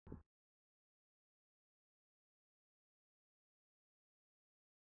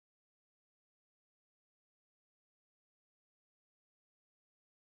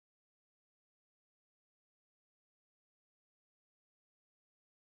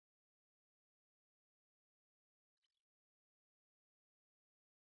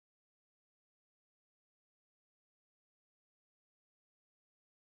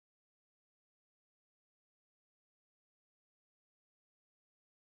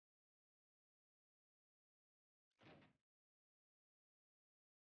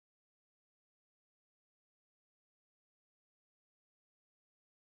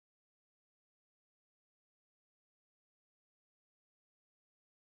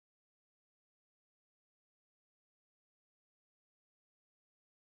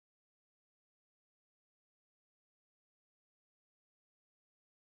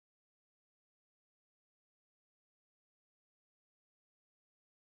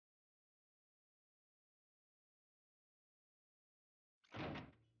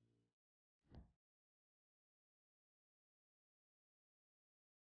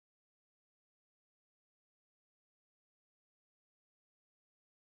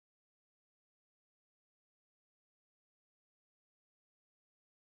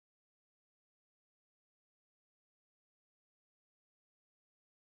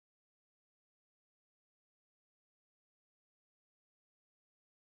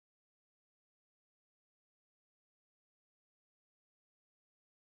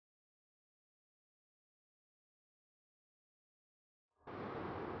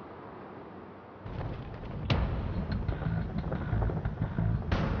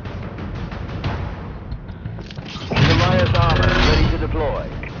deploy.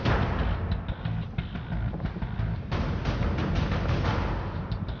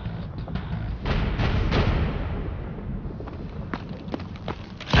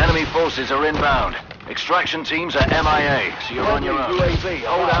 Enemy forces are inbound. Extraction teams are MIA, so you're on your own. UAV,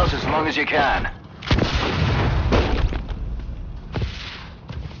 Hold out as long as you can.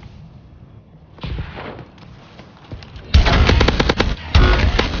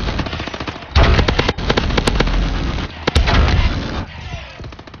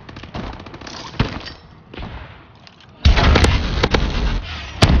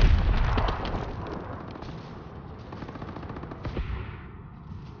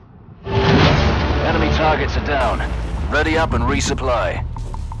 Enemy targets are down. Ready up and resupply.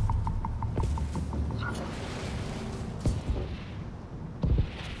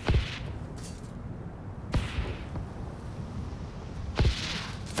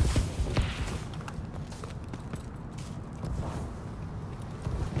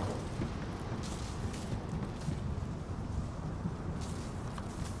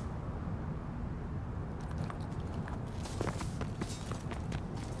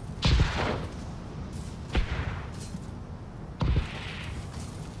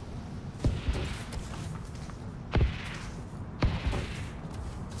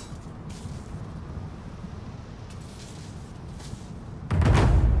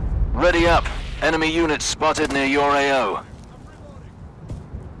 Ready up. Enemy units spotted near your AO.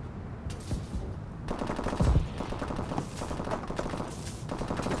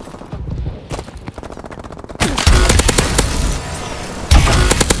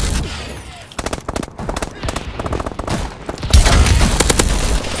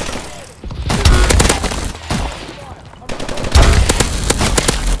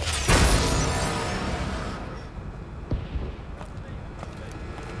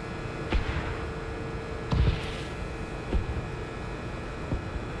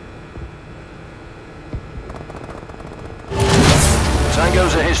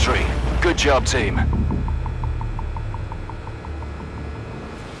 Tango's a history. Good job, team.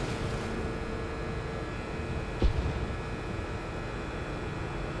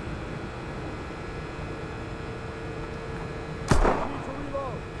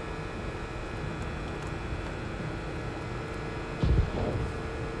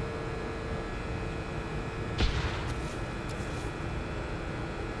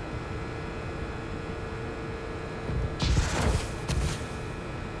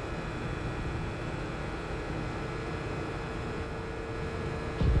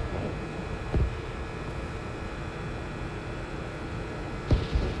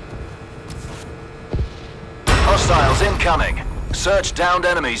 Hostiles incoming. Search downed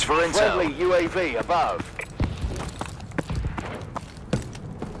enemies for intel. Friendly UAV above.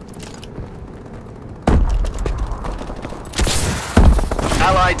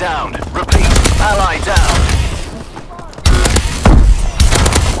 Ally down. Repeat. Ally down.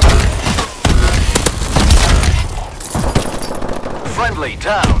 Friendly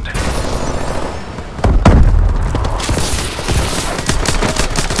downed.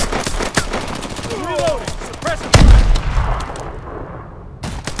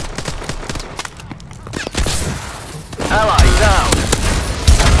 Ally down.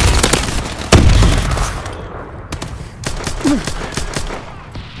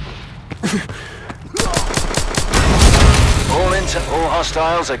 All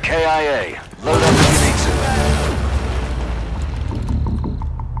hostiles are KIA. Load up if you need to.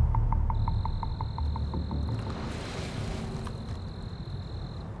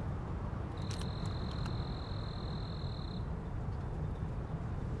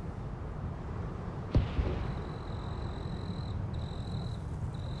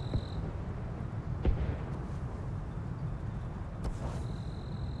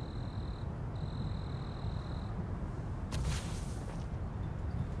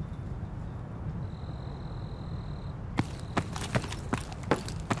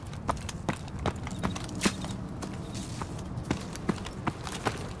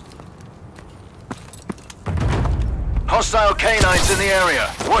 Hostile canines in the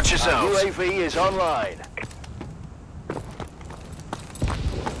area. Watch yourselves. UAV is online.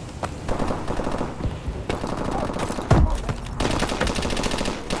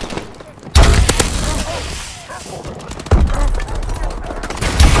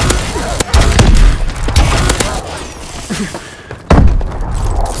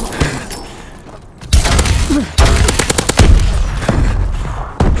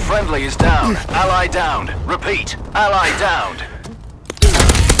 Friendly is down. Ally downed. Repeat. Ally downed.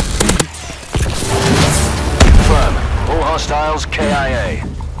 Confirm. All hostiles KIA.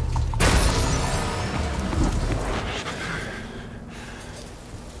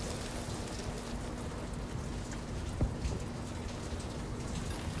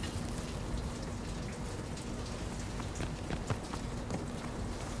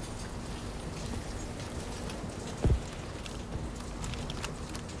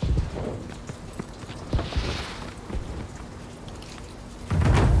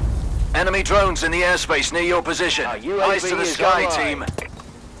 Enemy drones in the airspace near your position. UAV Eyes to the is sky, online. team.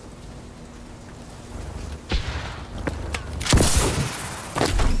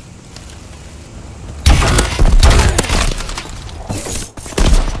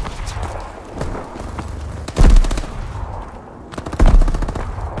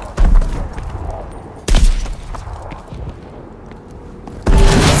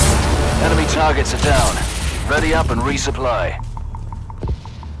 Enemy targets are down. Ready up and resupply.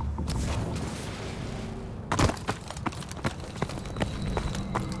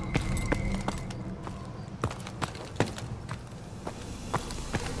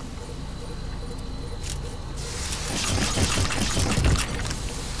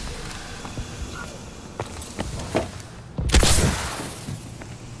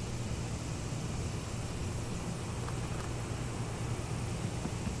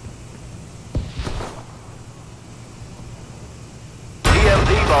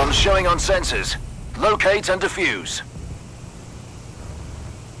 Bombs showing on sensors. Locate and defuse.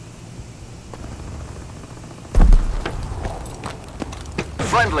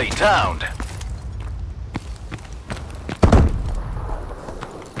 Friendly downed.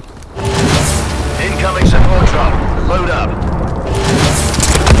 Incoming support drop. Load up.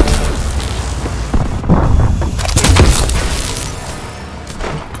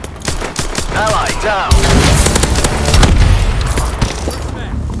 Ally down.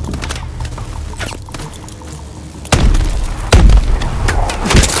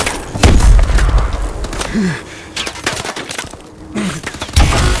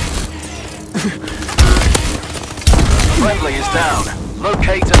 Friendly is down.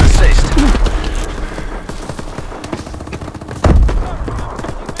 Locate and assist.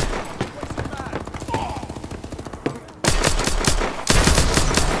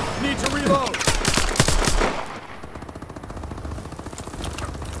 Need to reload.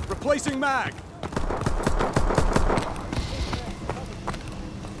 Replacing mag.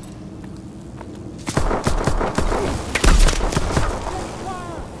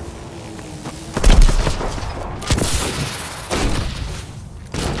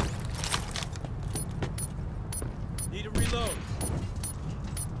 Need to reload.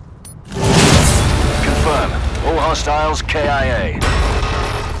 Confirm. All hostiles KIA.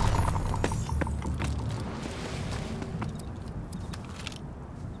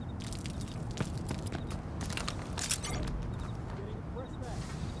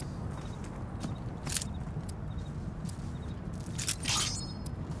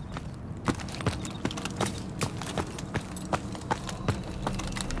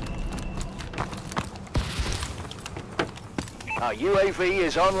 Our UAV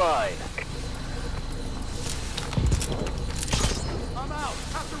is online. I'm out.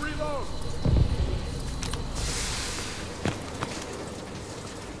 Have to reload.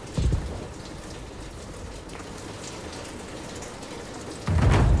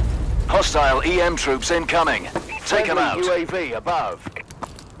 Hostile EM troops incoming. Take them out. Friendly UAV above.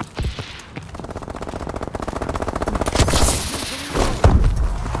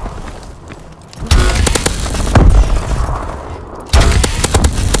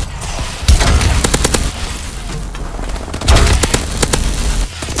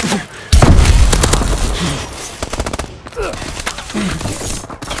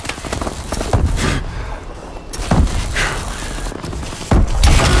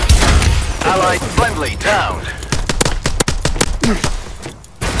 Allied friendly downed.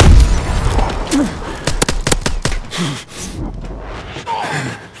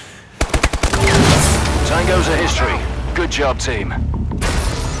 Tango's a history. Good job, team.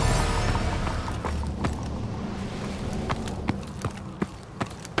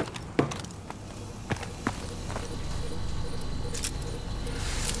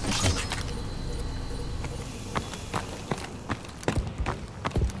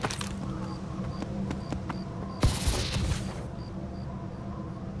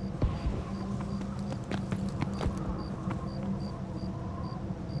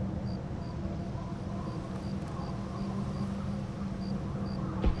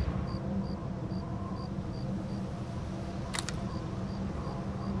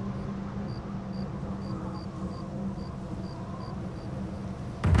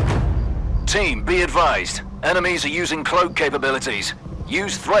 Team, be advised. Enemies are using cloak capabilities.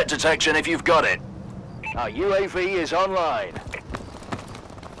 Use threat detection if you've got it. Our UAV is online.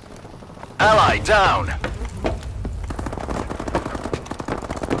 Ally down.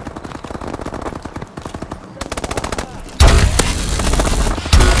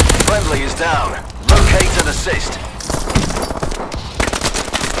 Friendly is down. Locate and assist.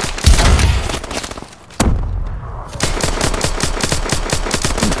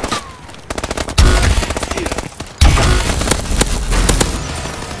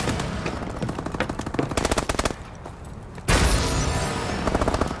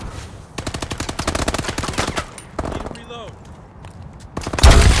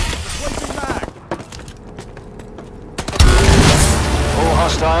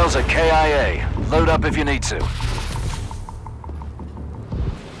 Hostiles at KIA. Load up if you need to.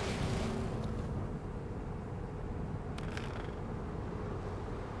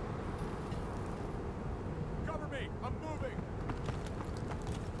 Cover me! I'm moving!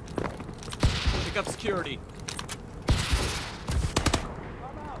 Pick up security.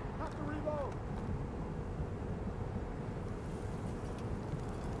 I'm out! Have to reload!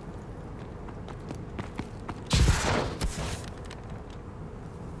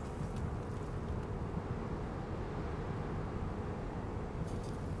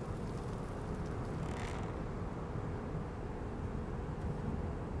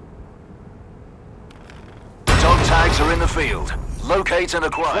 Dog tags are in the field. Locate and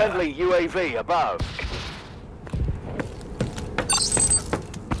acquire. Friendly UAV above.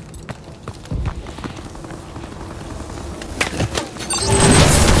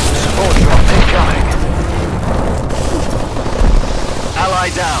 Support drop incoming. Ally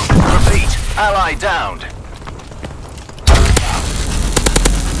down. Repeat. Ally downed.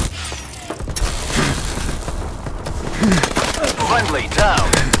 Friendly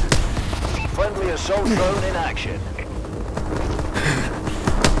down. Friendly assault drone in action.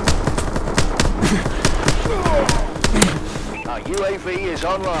 Our UAV is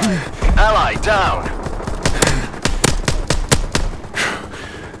online. Ally down.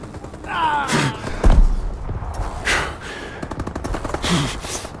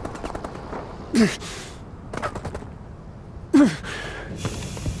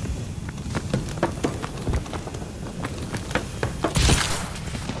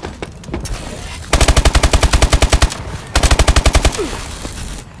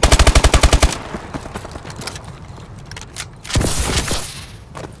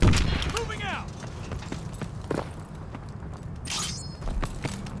 Moving out!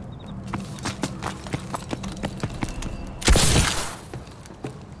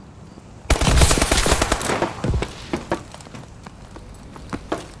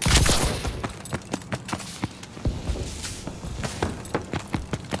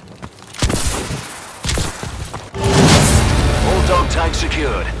 All dog tags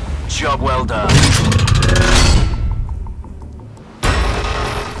secured. Job well done.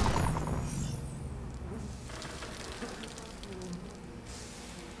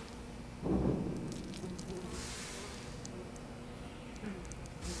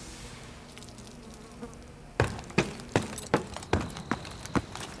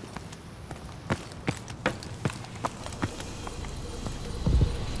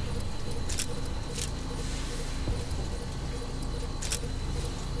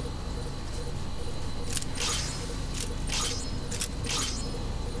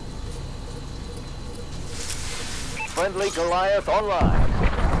 Friendly Goliath online.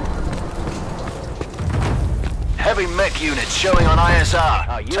 Heavy mech units showing on ISR.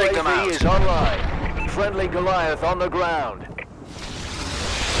 Our Take them UAV out. is online. Friendly Goliath on the ground.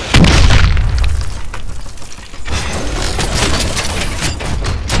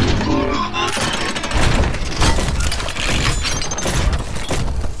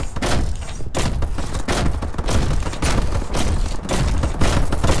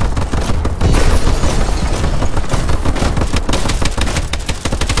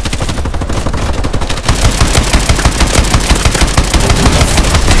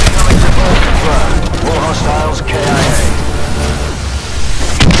 All hostiles KIA.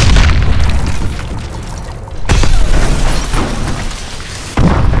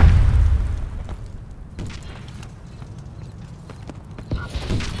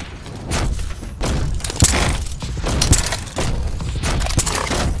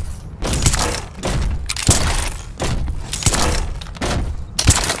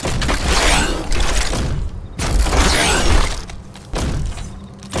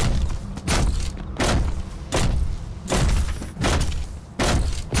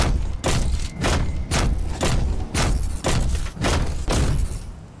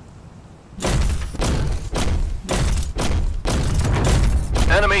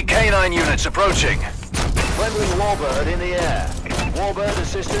 Enemy K9 units approaching. Friendly Warbird in the air. Warbird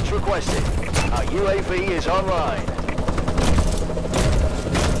assistance requested. Our UAV is online.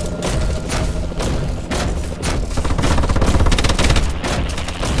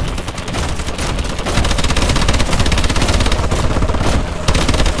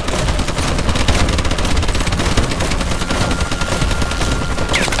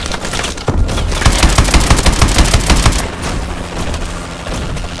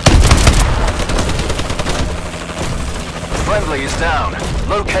 Friendly is down.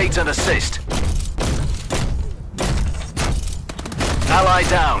 Locate and assist. Ally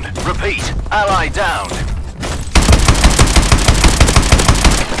down. Repeat. Ally down.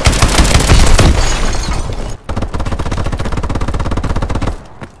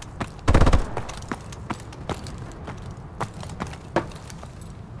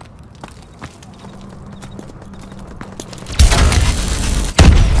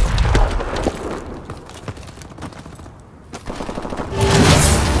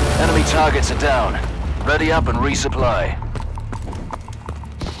 targets are down. Ready up and resupply.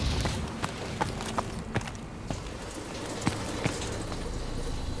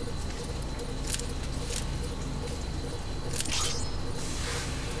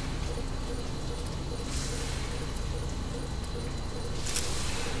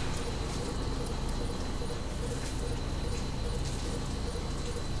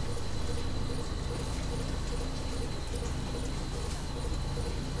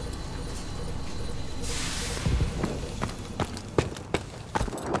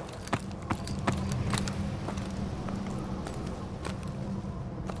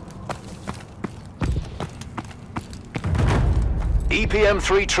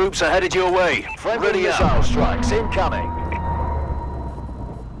 EPM-3 troops are headed your way. Friendly Ready missile up. strikes incoming.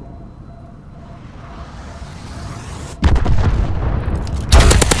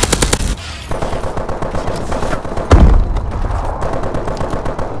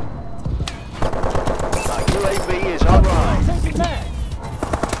 Our UAV is online.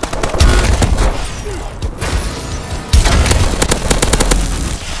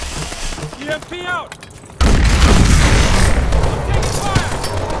 EMP out!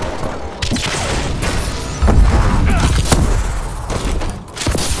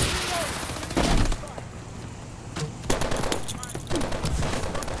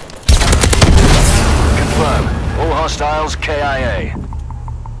 Confirm. All hostiles KIA.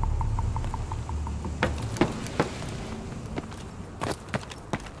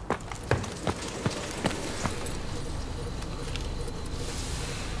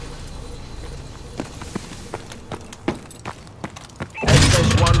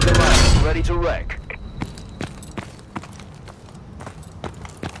 SS-1 command, ready to wreck.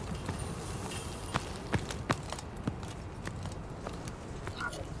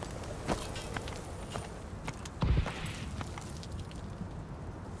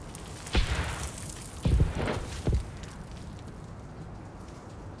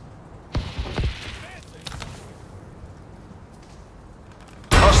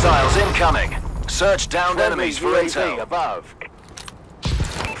 Hostiles incoming. Search downed Friendly enemies for UAV intel. above.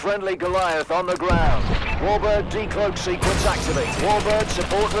 Friendly Goliath on the ground. Warbird decloak sequence activate. Warbird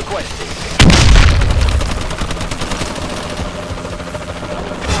support requested.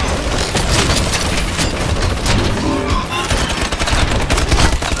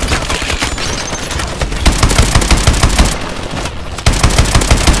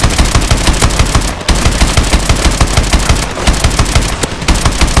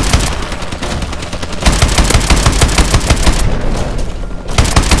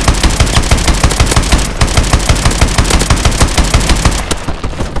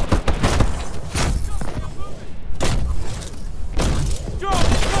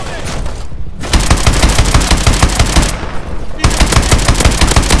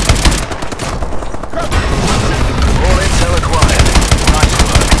 All intel acquired. Nice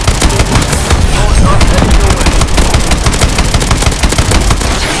work. Support not headed your way.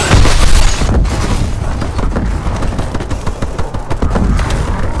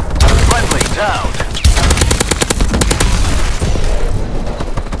 Friendly downed.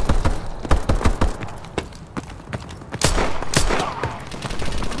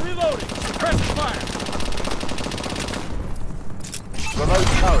 Reloading! Suppressing fire! Remote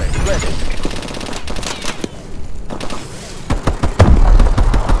turret ready.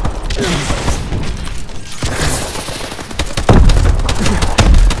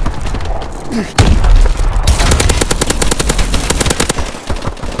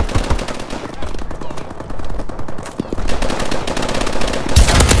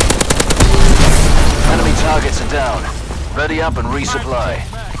 Enemy targets are down. Ready up and resupply.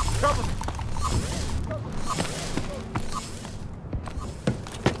 Cover me!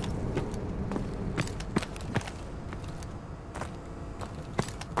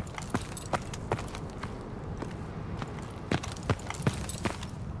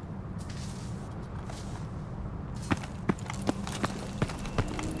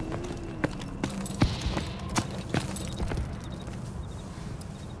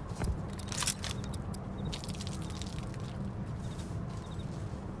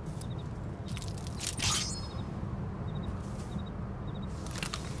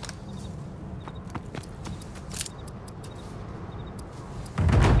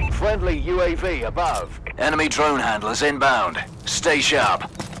 Friendly UAV above. Enemy drone handlers inbound. Stay sharp.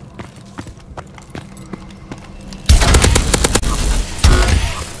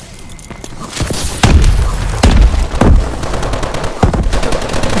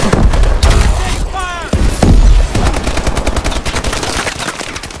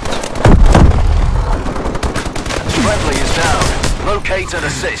 Friendly is down. Locate and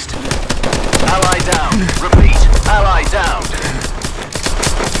assist. Ally down. Repeat. Ally down.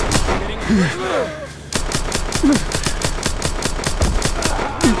 Reloading!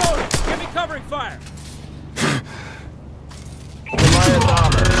 Give me covering fire! Goliath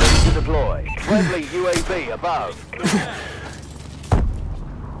armor ready to deploy. Friendly UAV above.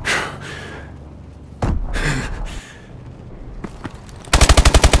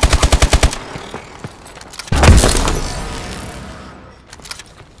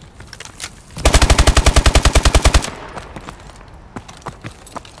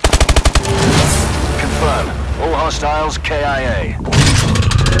 Confirm. All hostiles KIA.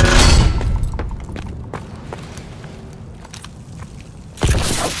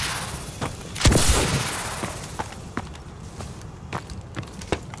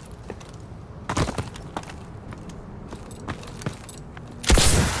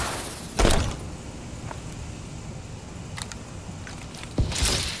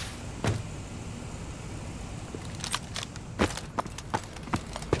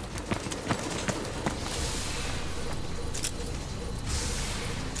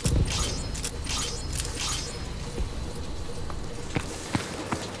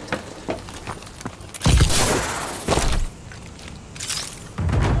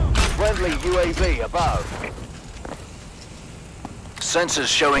 Friendly UAV above. Sensors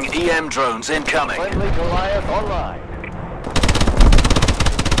showing EM drones incoming. Friendly Goliath online.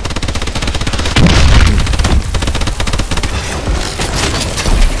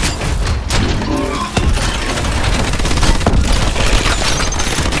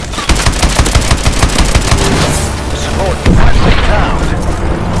 Support friendly down.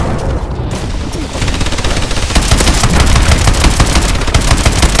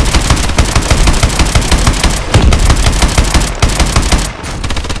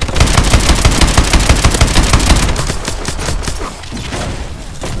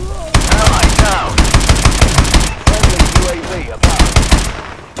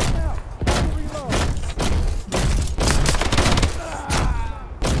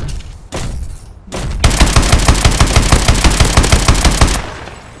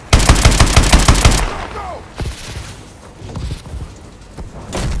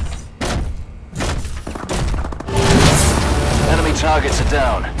 Targets are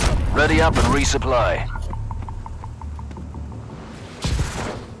down. Ready up and resupply.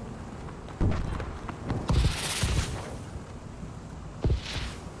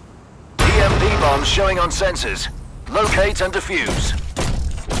 EMP bombs showing on sensors. Locate and defuse.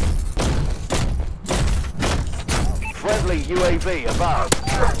 Friendly UAV above.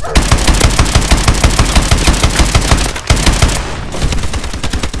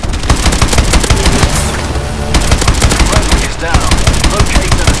 Down.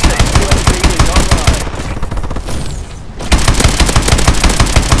 Locate and assist. UAV is online.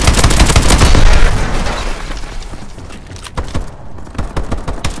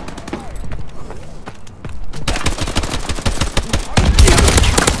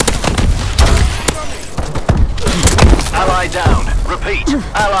 Ally down. Repeat.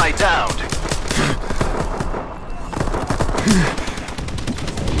 Ally down.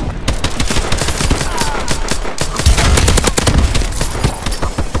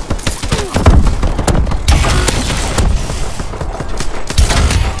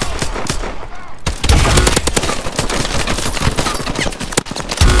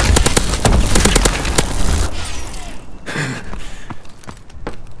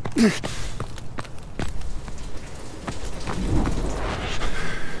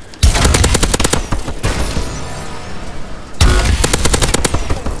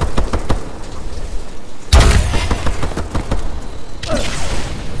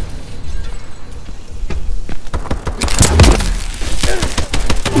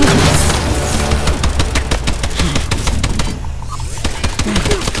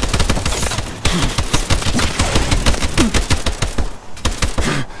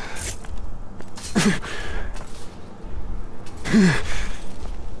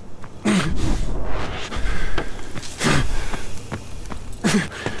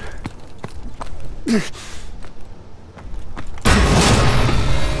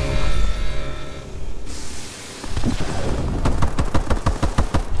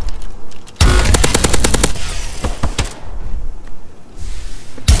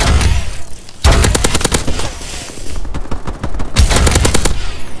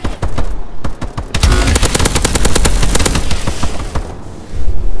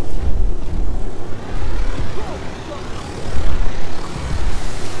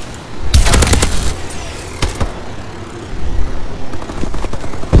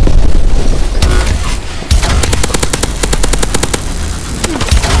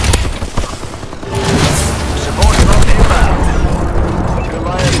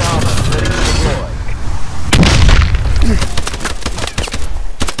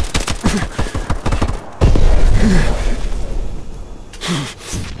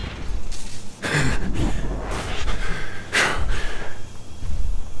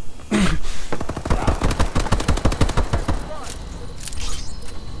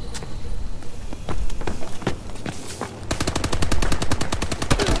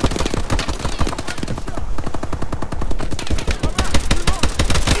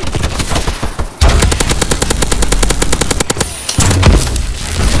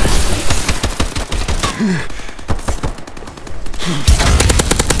 Remote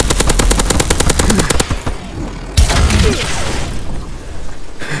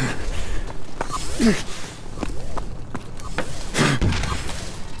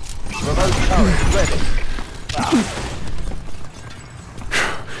turret ready.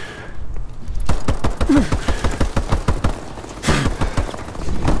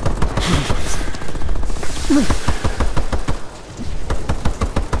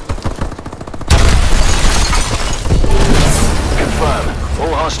 Confirm.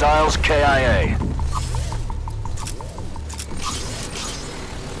 All hostiles KIA.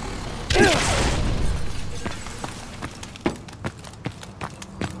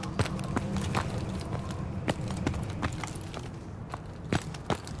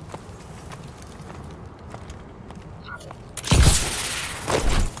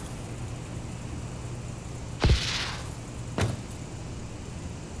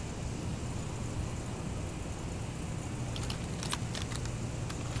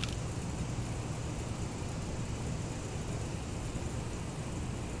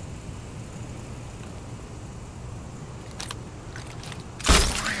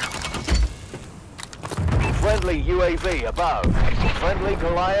 Friendly UAV above. Friendly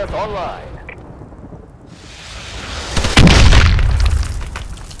Goliath online.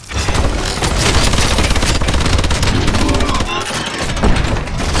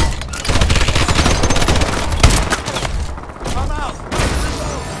 I'm out.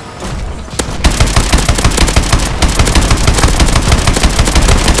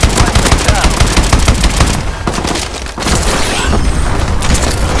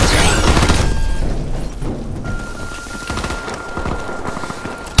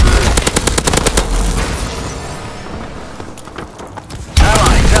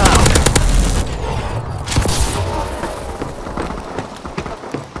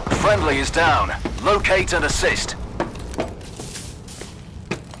 Friendly is down. Locate and assist.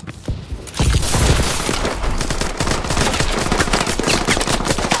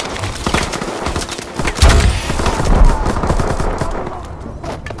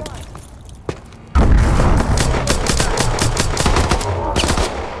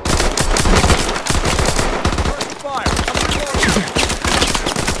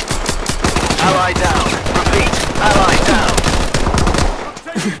 Ally down. Repeat. Ally down.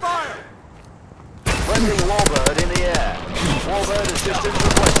 Taking fire. Friendly Warbird in the air. Warbird assistance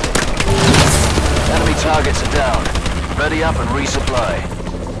requested. Enemy targets are down. Ready up and resupply.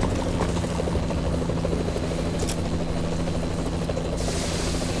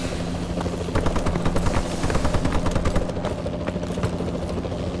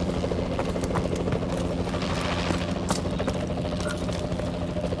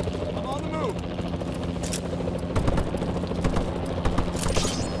 I'm on the move.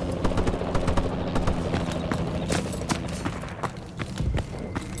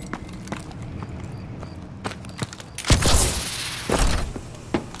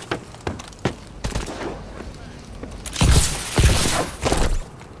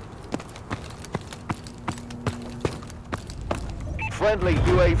 Friendly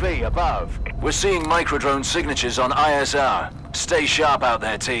UAV above. We're seeing microdrone signatures on ISR. Stay sharp out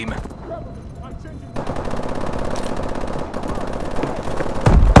there, team. I'm changing.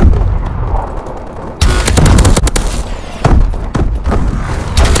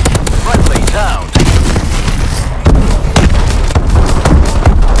 Friendly down.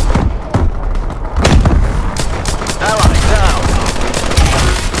 Ally down.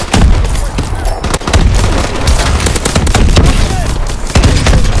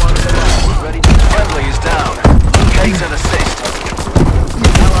 Friendly is down. Locate and assist.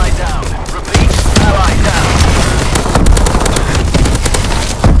 Ally down. Repeat. Ally down.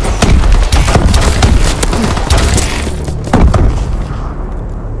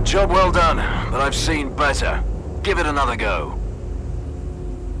 Job well done, but I've seen better. Give it another go.